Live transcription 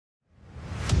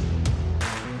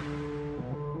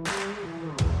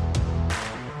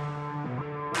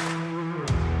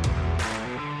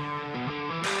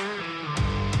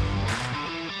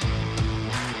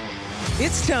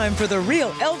It's time for the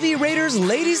Real LV Raiders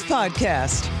Ladies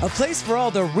Podcast, a place for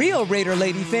all the real Raider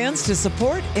Lady fans to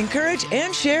support, encourage,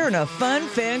 and share in a fun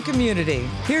fan community.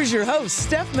 Here's your hosts,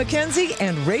 Steph McKenzie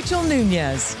and Rachael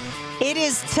Nunez. It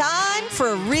is time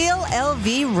for Real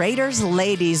LV Raiders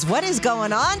Ladies. What is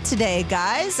going on today,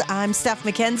 guys? I'm Steph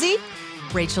McKenzie.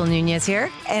 Rachael Nunez here.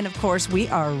 And of course, we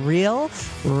are Real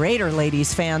Raider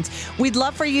Ladies fans. We'd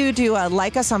love for you to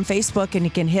like us on Facebook, and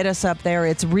you can hit us up there.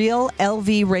 It's Real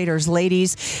LV Raiders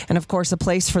Ladies. And of course, a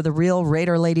place for the Real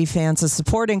Raider Lady fans to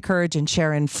support, encourage, and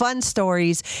share in fun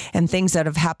stories and things that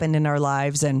have happened in our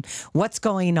lives and what's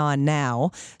going on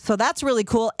now. So that's really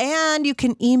cool. And you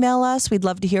can email us. We'd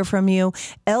love to hear from you.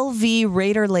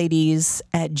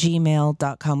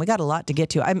 lvraiderladies@gmail.com. We got a lot to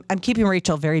get to. I'm keeping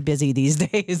Rachael very busy these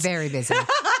days. Very busy.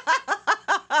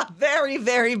 Very,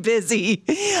 very busy.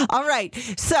 All right.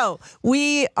 So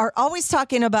we are always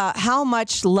talking about how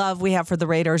much love we have for the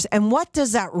Raiders. And what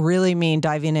does that really mean,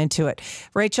 diving into it?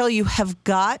 Rachael, you have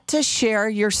got to share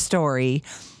your story,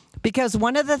 because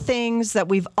one of the things that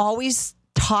we've always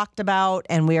talked about,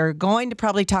 and we are going to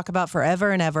probably talk about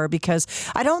forever and ever, because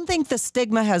I don't think the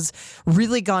stigma has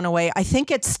really gone away. I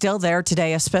think it's still there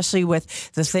today, especially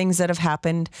with the things that have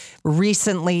happened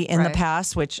recently in the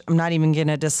past, which I'm not even going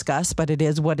to discuss, but it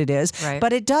is what it is. Right.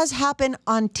 But it does happen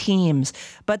on teams.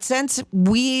 But since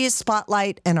we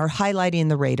spotlight and are highlighting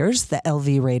the Raiders, the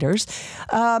LV Raiders,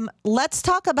 let's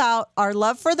talk about our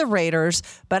love for the Raiders,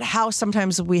 but how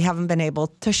sometimes we haven't been able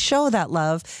to show that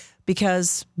love,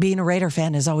 because being a Raider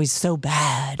fan is always so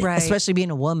bad, especially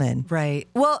being a woman. Right.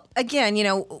 Well, again,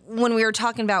 when we were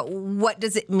talking about what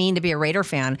does it mean to be a Raider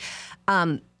fan,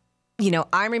 I'm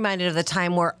reminded of the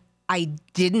time where I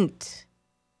didn't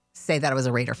say that I was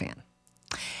a Raider fan.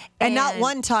 And not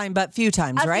one time, but few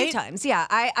times, right? A few times, yeah.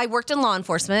 I worked in law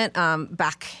enforcement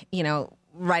back,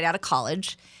 right out of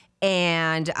college.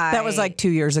 And that was like 2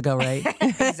 years ago, right?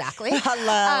 Exactly.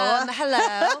 Hello.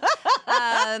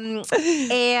 And,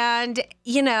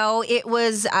 it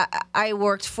was, I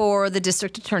worked for the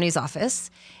district attorney's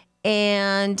office,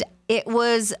 and it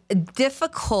was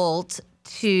difficult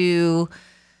to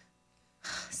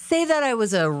say that I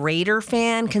was a Raider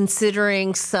fan,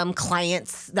 considering some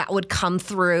clients that would come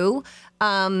through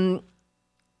love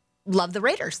the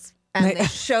Raiders, and they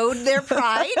showed their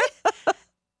pride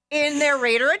in their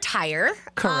Raider attire.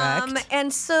 Correct.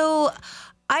 And so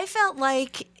I felt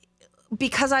like,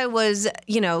 because I was,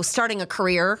 starting a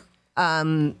career,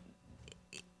 and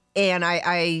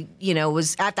I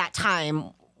was at that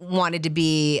time wanted to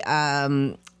be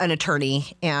an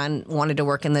attorney and wanted to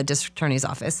work in the district attorney's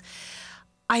office,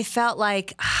 I felt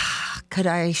like,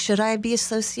 should I be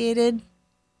associated?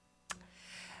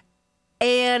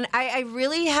 And I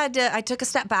really had to, I took a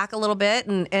step back a little bit,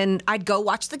 and I'd go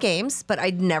watch the games, but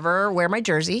I'd never wear my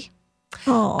jersey.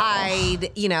 Oh. I'd,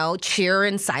 cheer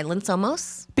in silence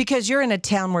almost. Because you're in a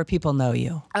town where people know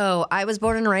you. Oh, I was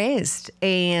born and raised.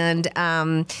 And,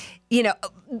 the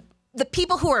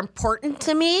people who are important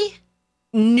to me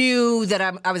knew that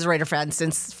I was a Raider fan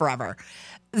since forever.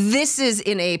 This is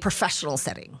in a professional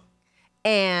setting.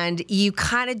 And you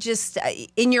kind of just,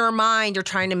 in your mind, you're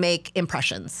trying to make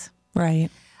impressions. Right.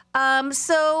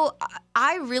 So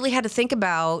I really had to think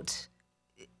about,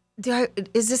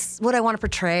 is this what I want to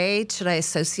portray? Should I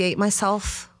associate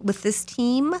myself with this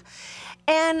team?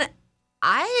 And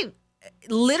I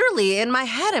literally, in my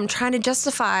head, I'm trying to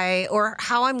justify or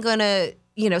how I'm going to,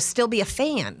 still be a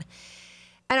fan.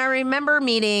 And I remember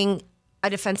meeting a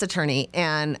defense attorney,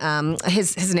 and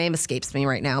his name escapes me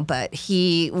right now, but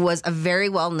he was a very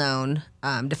well-known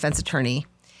defense attorney.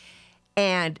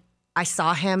 And I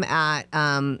saw him at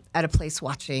a place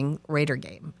watching Raider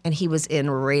game, and he was in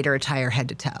Raider attire head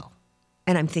to toe.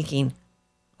 And I'm thinking,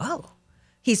 oh,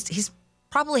 he's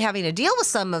probably having to deal with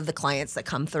some of the clients that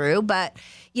come through, but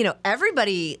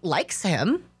everybody likes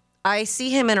him. I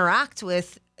see him interact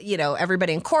with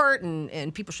everybody in court,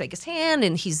 and people shake his hand,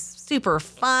 and he's super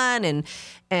fun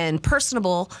and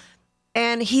personable,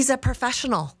 and he's a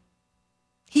professional.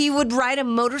 He would ride a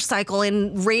motorcycle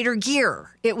in Raider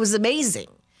gear. It was amazing.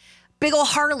 Big old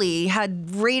Harley,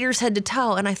 had Raiders head to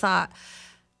toe. And I thought,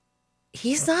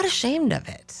 he's not ashamed of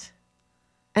it.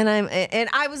 And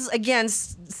I was, again,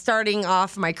 starting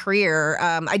off my career.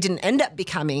 I didn't end up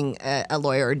becoming a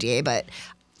lawyer or DA, but,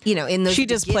 in those She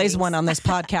just plays one on this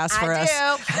podcast for us.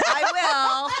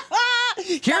 I will.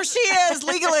 Here she is.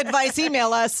 Legal advice.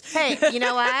 Email us. Hey, you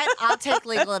know what? I'll take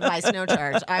legal advice, no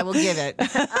charge. I will give it.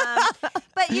 But,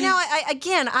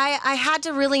 I had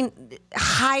to really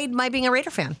hide my being a Raider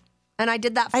fan. And I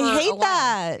did that for a while. I hate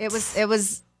that.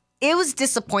 It was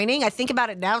disappointing. I think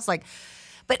about it now. It's like,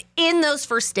 But in those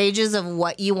first stages of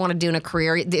what you want to do in a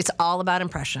career, it's all about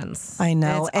impressions. I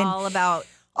know. It's all about...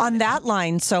 On that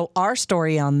line, so our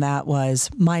story on that was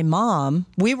my mom,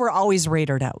 we were always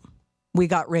Raidered out. We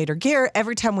got Raider gear.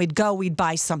 Every time we'd go, we'd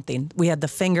buy something. We had the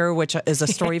finger, which is a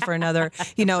story for another,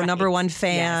 right. Number one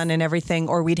fan and everything.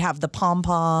 Or we'd have the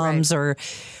pom-poms or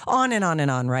on and on and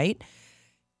on, right?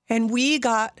 And we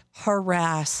got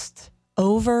harassed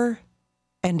over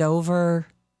and over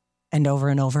and over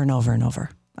and over and over and over.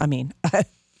 I mean,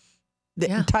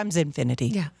 times infinity.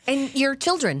 Yeah. And your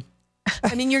children.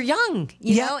 I mean, you're young.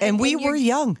 You know? And we were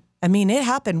young. I mean, it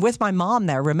happened with my mom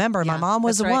there. Remember, my mom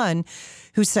was the one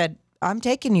who said, I'm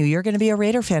taking you. You're going to be a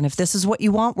Raider fan. If this is what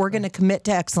you want, we're going to commit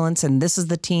to excellence. And this is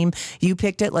the team. You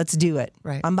picked it. Let's do it.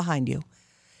 Right. I'm behind you.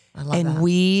 I love that.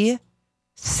 We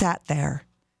sat there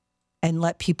and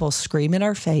let people scream in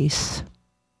our face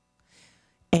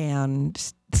and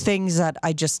things that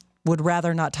I just would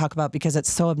rather not talk about because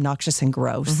it's so obnoxious and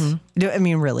gross. Mm-hmm. I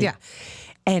mean, really. Yeah.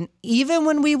 And even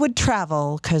when we would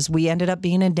travel, because we ended up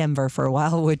being in Denver for a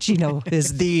while, which,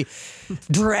 is the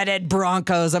dreaded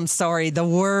Broncos. I'm sorry, the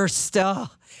worst. Oh.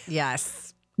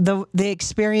 Yes. The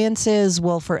experiences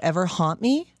will forever haunt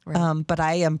me, Right. But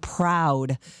I am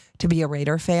proud to be a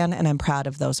Raider fan, and I'm proud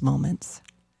of those moments.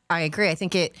 I agree. I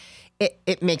think it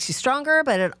makes you stronger,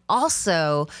 but it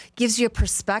also gives you a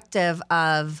perspective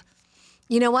of,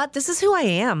 you know what, this is who I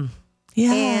am.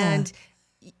 Yeah. And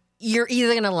you're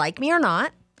either going to like me or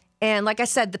not. And like I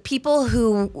said, the people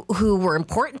who were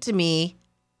important to me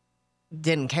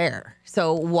didn't care.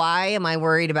 So why am I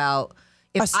worried about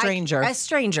a stranger? A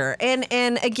stranger.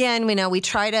 And again, we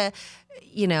try to,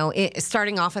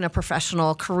 starting off in a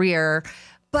professional career,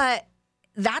 but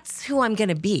that's who I'm going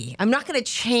to be. I'm not going to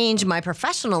change my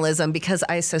professionalism because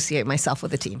I associate myself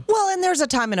with a team. Well, and there's a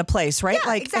time and a place, right?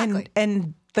 Yeah, exactly.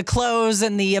 And the clothes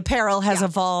and the apparel has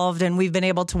evolved, and we've been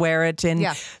able to wear it in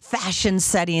fashion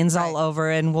settings all over,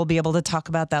 and we'll be able to talk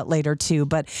about that later too.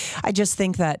 But I just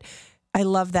think that I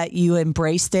love that you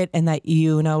embraced it and that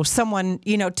someone,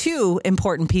 two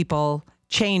important people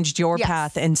changed your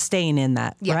path and staying in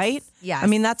that, right? Yes. I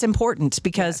mean, that's important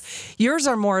because yours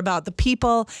are more about the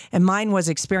people and mine was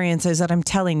experiences that I'm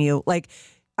telling you, like,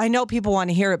 I know people want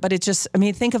to hear it, but it just,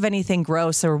 think of anything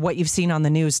gross or what you've seen on the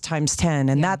news times 10.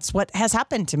 And that's what has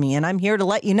happened to me. And I'm here to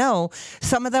let you know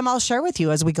some of them I'll share with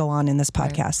you as we go on in this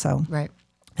podcast. So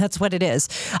that's what it is.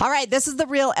 All right. This is the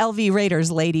Real LV Raiders,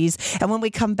 ladies. And when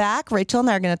we come back, Rachel and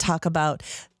I are going to talk about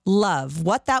love,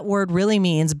 what that word really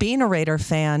means, being a Raider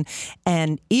fan,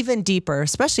 and even deeper,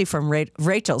 especially from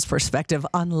Rachel's perspective,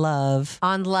 on love.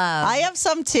 On love. I have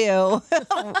some too.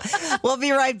 We'll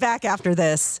be right back after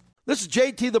this. This is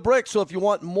JT the Brick, so if you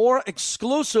want more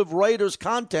exclusive Raiders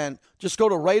content, just go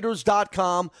to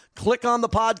Raiders.com, click on the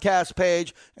podcast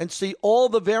page, and see all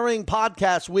the varying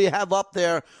podcasts we have up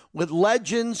there with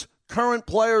legends, current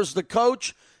players, the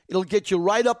coach. It'll get you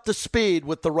right up to speed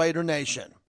with the Raider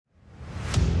Nation.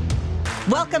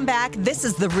 Welcome back. This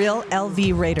is the Real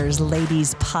LV Raiders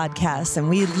Ladies Podcast, and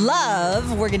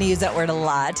we're going to use that word a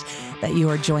lot, that you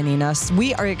are joining us.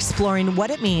 We are exploring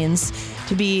what it means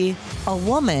to be a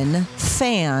woman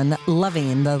fan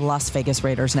loving the Las Vegas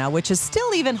Raiders now, which is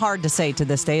still even hard to say to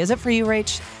this day. Is it for you,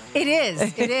 Rach? It is.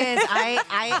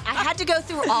 I had to go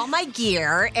through all my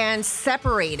gear and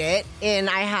separate it. And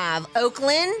I have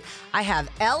Oakland, I have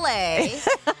LA,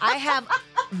 I have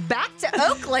back to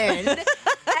Oakland, and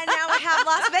now I have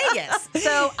Las Vegas.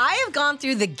 So I have gone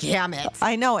through the gamut.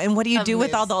 I know. And what do you do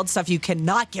with all the old stuff? You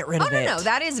cannot get rid of it. No,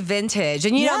 that is vintage.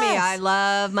 And you know me, I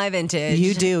love my vintage.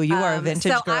 You do. You are a vintage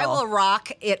girl. So I will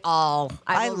rock it all.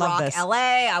 I will rock this.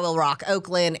 LA, I will rock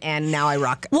Oakland, and now I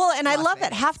rock and I Las love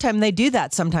Vegas. at halftime they do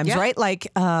that sometimes, right? Like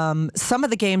some of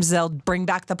the games they'll bring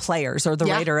back the players or the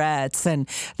Raiderettes, and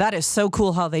that is so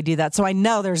cool how they do that. So I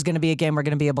know there's going to be a game we're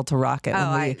going to be able to rock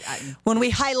it when we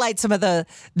highlight some of the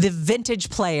vintage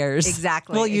players.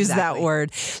 Exactly. We'll use that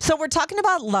word. So we're talking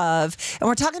about love, and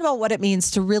we're talking about what it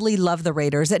means to really love the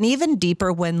Raiders, and even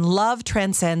deeper when love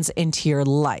transcends into your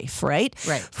life, right?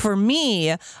 Right. For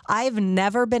me, I've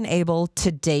never been able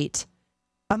to date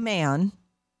a man.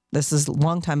 This is a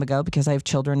long time ago because I have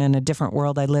children in a different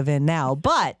world I live in now.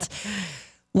 But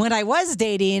when I was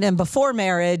dating and before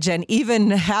marriage, and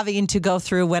even having to go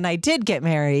through when I did get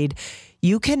married,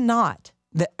 you cannot.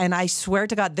 And I swear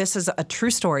to God, this is a true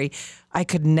story. I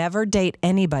could never date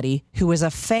anybody who was a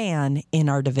fan in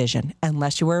our division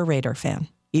unless you were a Raider fan.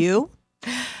 You?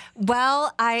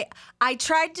 Well, I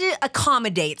tried to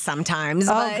accommodate sometimes.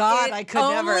 Oh, but God, I could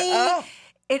never.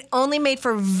 It only made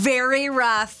for very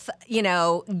rough,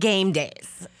 game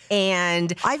days.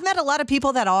 And I've met a lot of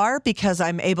people that are, because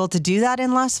I'm able to do that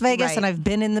in Las Vegas, Right. and I've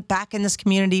been back in this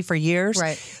community for years.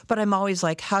 Right. But I'm always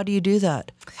like, how do you do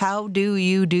that? How do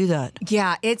you do that?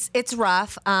 yeah, it's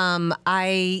rough.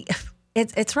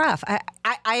 It's rough.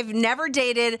 I've never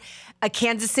dated a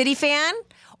Kansas City fan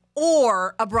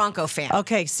or a Bronco fan.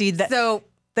 Okay, see that. So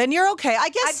Then you're okay. I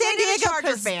guess I've San dated a Diego, Charger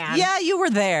 'cause- fan. Yeah, you were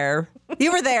there.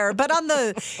 You were there. But on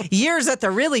the years that they're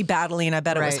really battling, I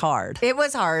bet it was Right. hard. It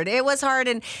was hard. It was hard.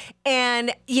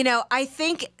 And you know, I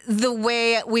think the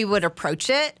way we would approach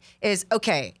it is,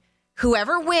 okay,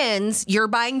 whoever wins, you're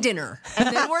buying dinner.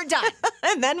 And then we're done.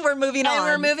 And then we're moving on. And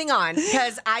we're moving on.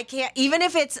 Because I can't, even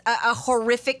if it's a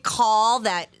horrific call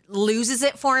that loses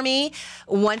it for me,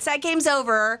 once that game's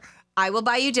over, I will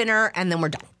buy you dinner and then we're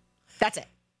done. That's it.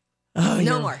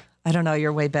 No more. I don't know.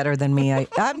 You're way better than me.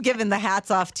 I'm giving the hats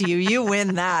off to you. You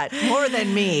win that more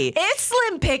than me. It's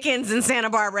slim pickings in Santa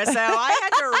Barbara, so I had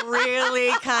to really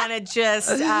kind of just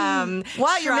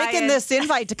Wow, you're try making and- this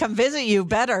invite to come visit you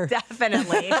better.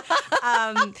 Definitely.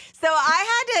 So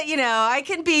I had to, you know, I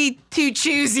can be too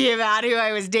choosy about who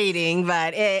I was dating,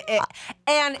 but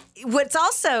and what's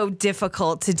also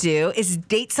difficult to do is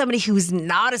date somebody who's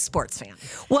not a sports fan.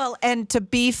 Well, and to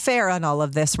be fair on all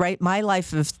of this, right? My life,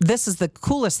 this is the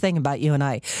coolest thing about you and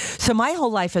I. So my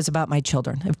whole life is about my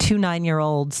children. I have 2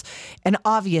 9-year-olds, and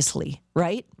obviously,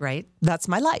 right? Right. That's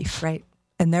my life. Right.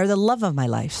 And they're the love of my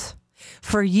life.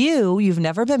 For you, you've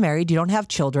never been married. You don't have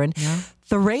children. Yeah.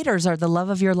 The Raiders are the love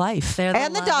of your life. They're the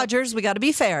and the love Dodgers, we got to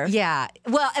be fair. Yeah.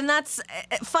 Well, and that's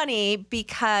funny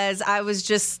because I was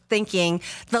just thinking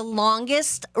the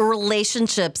longest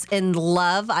relationships in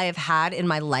love I have had in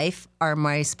my life are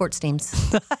my sports teams.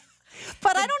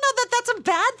 But I don't know that that's a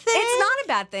bad thing. It's not a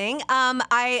bad thing.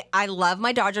 I love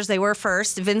my Dodgers. They were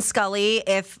first. Vin Scully,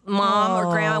 if mom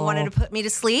or grandma wanted to put me to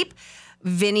sleep,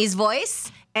 Vinny's voice.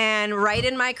 And right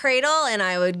in my cradle, and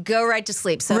I would go right to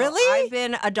sleep. So Really? I've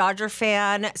been a Dodger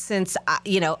fan since,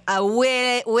 a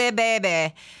wee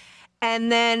baby.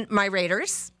 And then my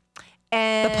Raiders.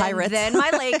 And The Pirates. Then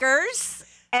my Lakers.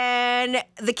 And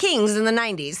the Kings in the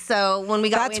 90s. So when we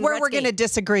got That's Wayne where we're Gretzky. going to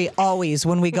disagree always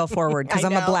when we go forward, because I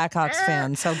I'm a know. Blackhawks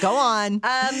fan. So go on.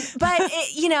 But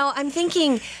I'm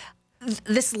thinking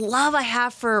this love I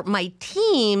have for my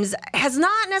teams has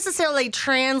not necessarily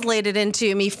translated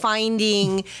into me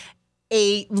finding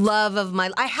a love of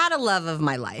my. I had a love of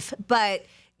my life, but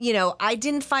I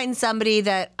didn't find somebody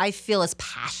that I feel as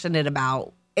passionate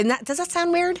about. And does that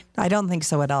sound weird? I don't think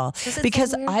so at all. it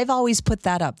Because sound weird? I've always put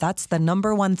that up. That's the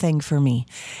number one thing for me.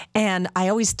 And I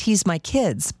always tease my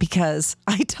kids because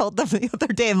I told them the other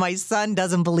day, my son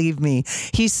doesn't believe me.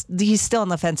 He's still on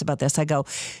the fence about this. I go,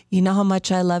 you know how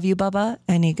much I love you, Bubba?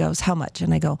 And he goes, how much?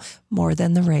 And I go, more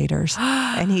than the Raiders.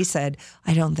 And he said,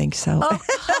 I don't think so.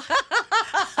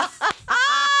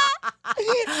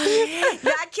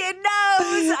 That kid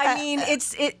knows. I mean,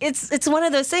 it's one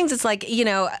of those things. It's like,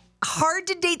 hard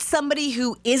to date somebody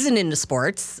who isn't into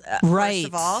sports. Right.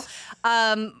 First of all,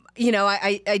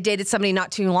 I dated somebody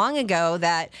not too long ago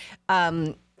that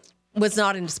was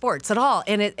not into sports at all,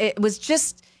 and it was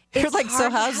just. You're it's like, so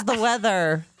hard to how's the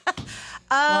weather?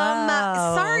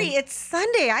 Wow. Sorry, it's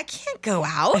Sunday. I can't go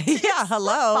out. Yeah,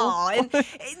 hello. And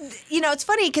it's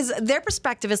funny because their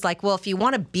perspective is like, well, if you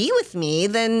want to be with me,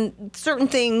 then certain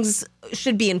things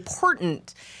should be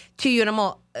important to you. And I'm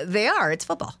all, they are. It's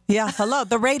football. Yeah, hello.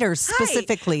 The Raiders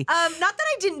specifically. Not that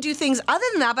I didn't do things other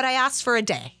than that, but I asked for a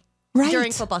day. Right.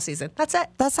 During football season. That's it.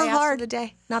 That's not I asked hard. for the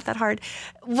day. Not that hard.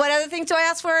 What other things do I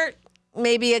ask for?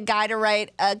 Maybe a guy to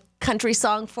write a country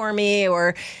song for me,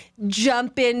 or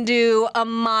jump into a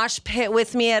mosh pit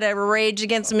with me at a Rage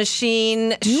Against the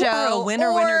Machine You show. are a winner,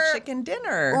 or chicken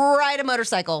dinner. Ride a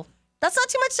motorcycle. That's not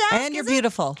too much to ask. And you're is it?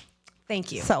 beautiful.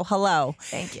 Thank you. So, hello.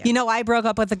 Thank you. I broke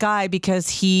up with a guy because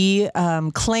he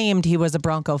claimed he was a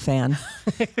Bronco fan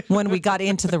when we got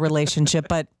into the relationship,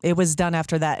 but it was done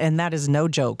after that, and that is no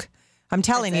joke. I'm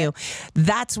telling you,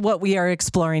 that's what we are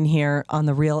exploring here on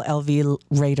the Real LV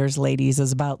Raiders Ladies,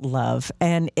 is about love.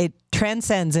 And it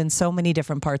transcends in so many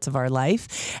different parts of our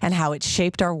life and how it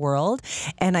shaped our world.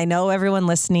 And I know everyone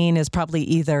listening is probably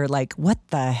either like, what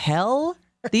the hell?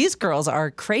 These girls are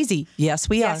crazy. Yes,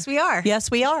 we are. Yes, we are. Yes,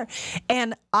 we are.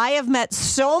 And I have met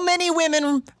so many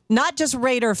women, not just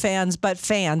Raider fans, but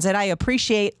fans. And I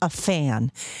appreciate a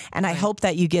fan. And I hope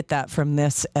that you get that from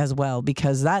this as well,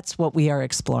 because that's what we are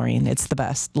exploring. It's the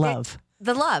best. Love.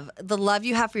 The love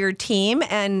you have for your team,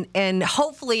 and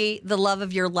hopefully the love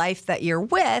of your life that you're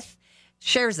with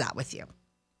shares that with you.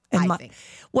 I think.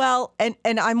 Well, and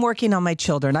I'm working on my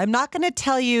children. I'm not going to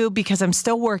tell you because I'm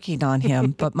still working on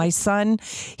him, but my son,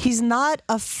 he's not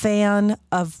a fan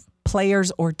of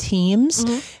players or teams.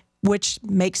 which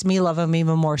makes me love him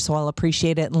even more. So I'll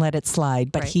appreciate it and let it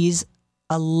slide. But he's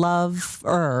a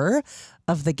lover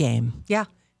of the game. Yeah.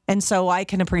 And so I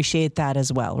can appreciate that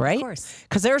as well, right? Of course.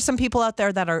 Because there are some people out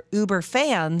there that are uber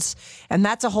fans, and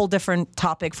that's a whole different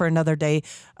topic for another day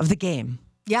of the game.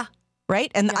 Yeah.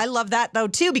 Right? And I love that, though,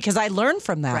 too, because I learned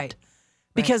from that. Right.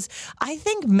 Because I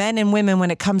think men and women,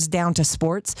 when it comes down to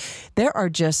sports, they're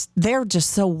just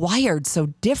so wired, so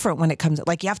different when it comes,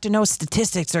 like you have to know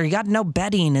statistics or you got to know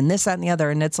betting and this, that, and the other.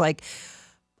 And it's like,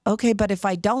 okay, but if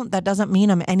I don't, that doesn't mean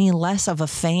I'm any less of a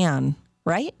fan,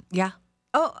 right? Yeah.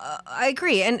 Oh, I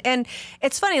agree. And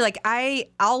it's funny, like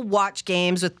I'll watch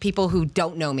games with people who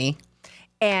don't know me.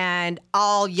 And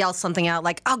I'll yell something out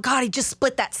like, oh, God, he just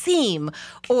split that seam.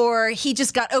 Or he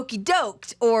just got okey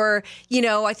doked. Or,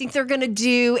 I think they're going to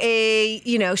do a,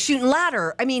 shooting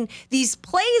ladder. I mean, these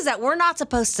plays that we're not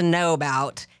supposed to know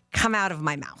about come out of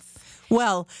my mouth.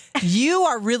 Well, you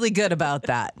are really good about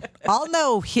that. I'll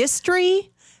know history,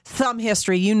 some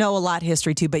history. You know a lot of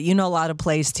history, too, but you know a lot of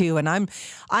plays, too. And I'm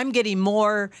getting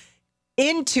more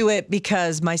into it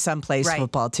because my son plays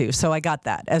football too. So I got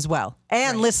that as well.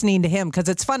 And listening to him, because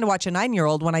it's fun to watch a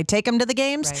 9-year-old when I take him to the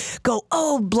games go,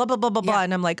 oh, blah, blah, blah, blah, blah.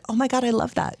 And I'm like, oh my God, I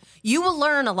love that. You will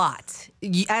learn a lot.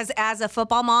 As a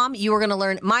football mom, you are going to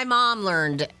learn. My mom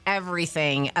learned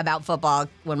everything about football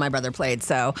when my brother played.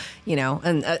 So,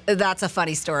 and that's a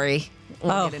funny story.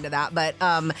 We'll get into that. But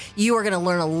you are going to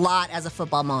learn a lot as a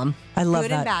football mom. I love that.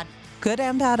 Good and bad. Good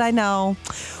and bad, I know.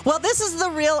 Well, this is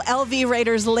the Real LV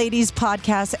Raiders Ladies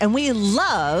podcast, and we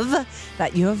love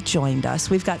that you have joined us.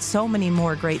 We've got so many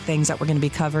more great things that we're going to be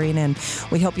covering, and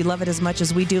we hope you love it as much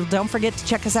as we do. Don't forget to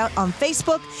check us out on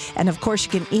Facebook, and of course,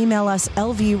 you can email us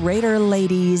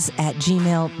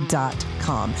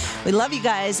lvraiderladies@gmail.com. We love you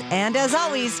guys, and as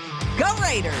always, go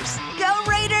Raiders! Go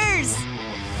Raiders!